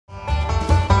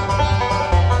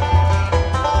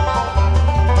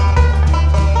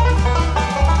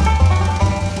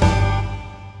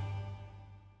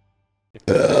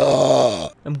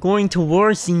going to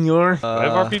war, senor. I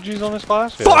have RPGs on this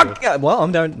class? Fuck! Yeah, well,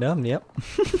 I'm down. No, yep.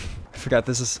 I forgot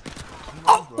this is...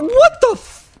 Oh, what the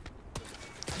f...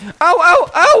 Ow,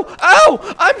 ow, ow,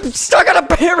 ow! I'm stuck on a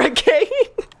barricade!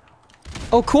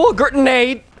 Oh, cool,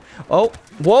 grenade. Oh,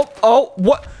 whoa, oh,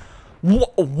 what?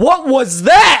 What was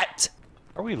that?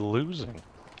 Are we losing?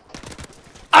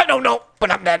 I don't know, but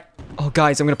I'm dead. Oh,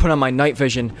 guys, I'm gonna put on my night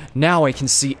vision. Now I can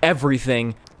see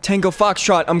everything. Tango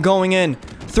Foxtrot, I'm going in.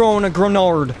 Throwing a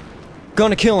grenade.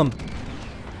 Gonna kill him.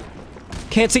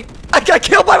 Can't see. I got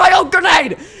killed by my own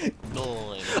grenade!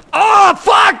 Oh,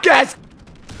 fuck, guys!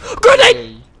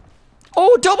 Grenade!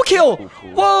 Oh, double kill!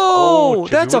 Whoa,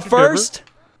 that's a first.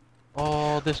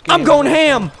 Oh, this game. I'm going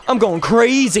ham! I'm going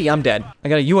crazy! I'm dead. I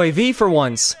got a UAV for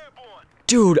once.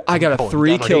 Dude, I got a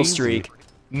 3-kill streak.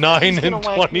 9 and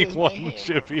 21,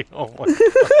 Chippy. Oh my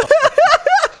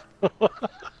god.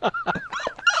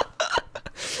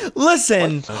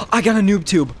 Listen, I got a noob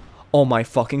tube. Oh my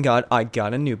fucking god, I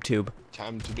got a noob tube.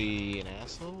 Time to be an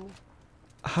asshole?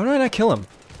 How did I not kill him?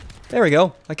 There we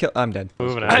go. I'm dead.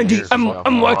 Andy,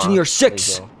 I'm watching your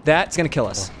 6. That's gonna kill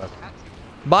us.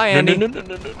 Bye, Andy. No.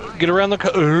 Get around the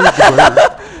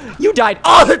You died.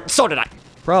 Oh, so did I.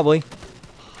 Probably.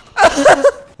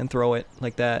 And throw it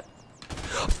like that.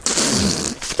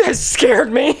 That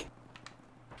scared me.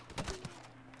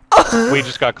 We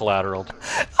just got collateraled.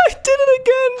 I did it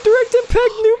again. Direct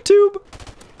impact noob tube.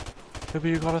 Maybe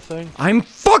you got a thing. I'm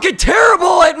fucking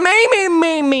terrible at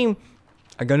me.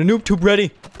 I got a noob tube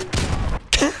ready.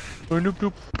 Noob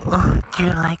tube. Do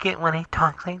you like it when I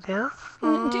talk like this?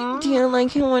 Do you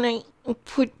like it when I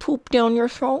put poop down your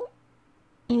throat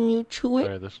and you chew it?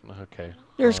 Sorry, okay.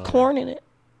 There's corn in it.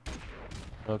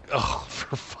 Okay. Oh,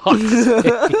 for fuck's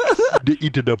sake.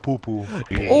 Eat the poo-poo.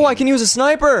 Oh, I can use a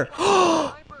sniper.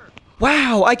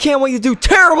 Wow, I can't wait to do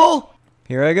terrible.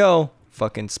 Here I go.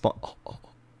 Fucking spawn. Oh.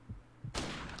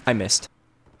 I missed.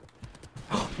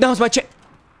 Now's my chance.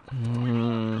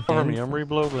 Cover me, I'm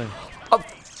reloading.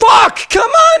 Fuck!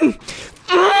 Come on!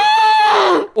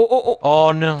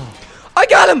 Oh no. I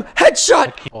got him!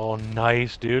 Headshot! Oh,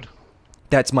 nice, dude.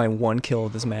 That's my 1 kill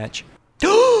of this match.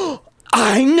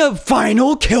 I'm the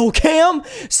final kill cam?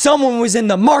 Someone was in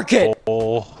the market!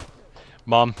 Oh.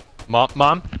 Mom, get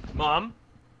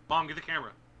the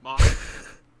camera. Mom.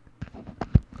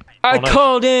 I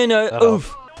called in a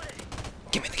oof.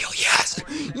 Give me the kill, yes!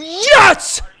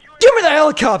 Yes! Give me the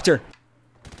helicopter!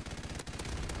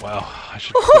 Wow, I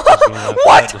should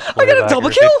what? I got a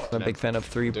double kill? I'm a big fan of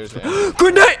 3.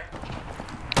 Good night!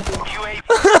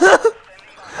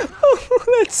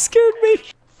 That scared me.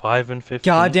 5 and 50.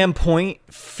 Goddamn point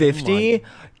 50.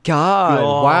 God,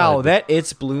 wow, that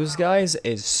It's Blues guys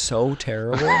is so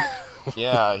terrible.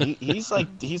 Yeah, he's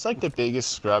like the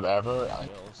biggest scrub ever.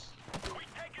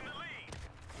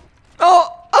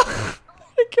 Oh!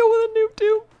 I killed with a noob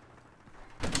too.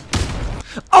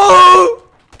 Oh!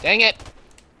 Dang it!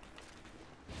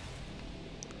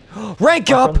 Rank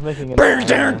up! Oh,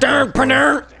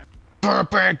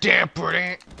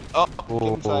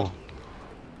 inside.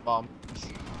 Bomb.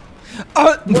 Jumped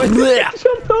out the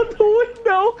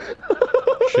window!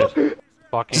 Shit.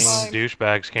 Fucking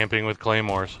douchebags camping with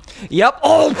claymores. Yep.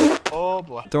 Oh! Oh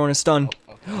boy. Throwing a stun.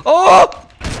 Oh!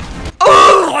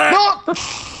 Oh!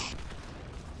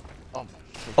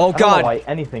 Oh god.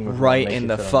 Anything right in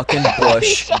the fucking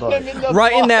bush.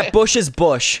 Right in that bush's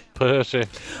bush. Pussy.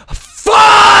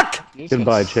 Fuck!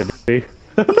 Goodbye, Chippy.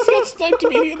 He got sniped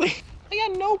immediately. I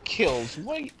got no kills.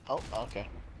 Wait. Oh, okay.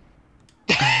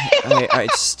 I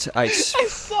saw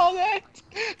that.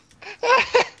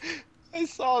 I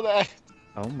saw that.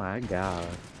 Oh my god.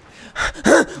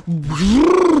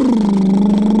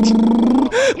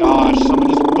 Gosh, someone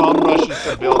just bum rushes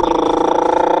the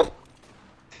building.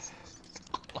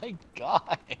 My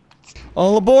god.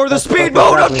 All aboard the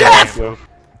speedboat of death!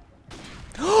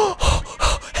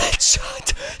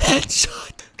 Headshot!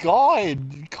 Headshot!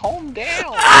 God, calm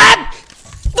down. Ah!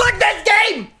 Fuck this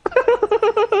game!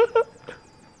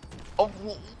 Oh,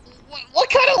 what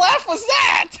kind of laugh was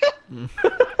that?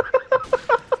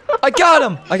 I got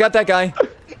him! I got that guy.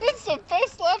 It's the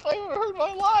best laugh I ever heard in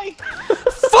my life.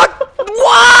 Fuck!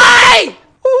 Why?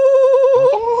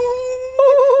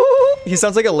 He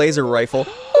sounds like a laser rifle.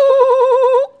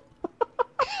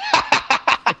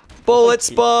 Bullet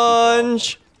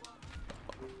sponge.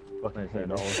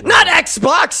 Not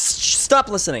Xbox! Stop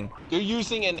listening. You're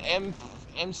using an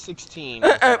M16.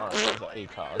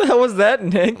 How was that,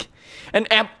 Nick? An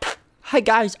M. Hey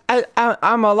guys,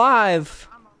 I'm alive.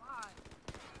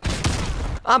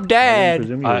 I'm dead. I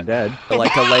presume you were dead.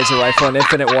 Like a laser rifle in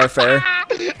Infinite Warfare.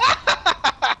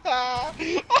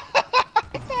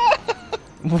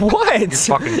 What?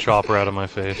 Fucking chopper out of my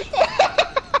face.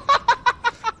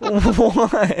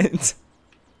 What?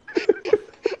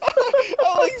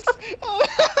 Alex,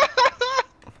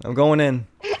 I'm going in.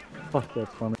 Fuck,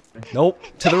 that's funny. Nope.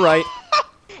 To the right.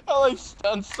 Alex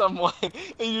stunned someone, and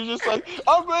you're just like,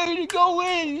 I'm ready to go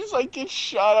in. You just like get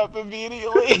shot up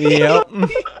immediately. Yep.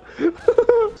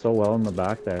 So well in the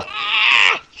back there.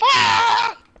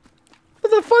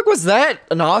 What the fuck was that?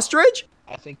 An ostrich?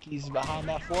 I think he's behind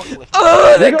that forklift.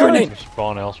 Oh, that grenade!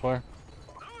 Spawn elsewhere.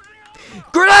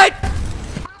 Grenade!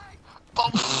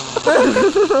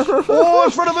 Oh,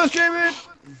 in front of us, Jamie!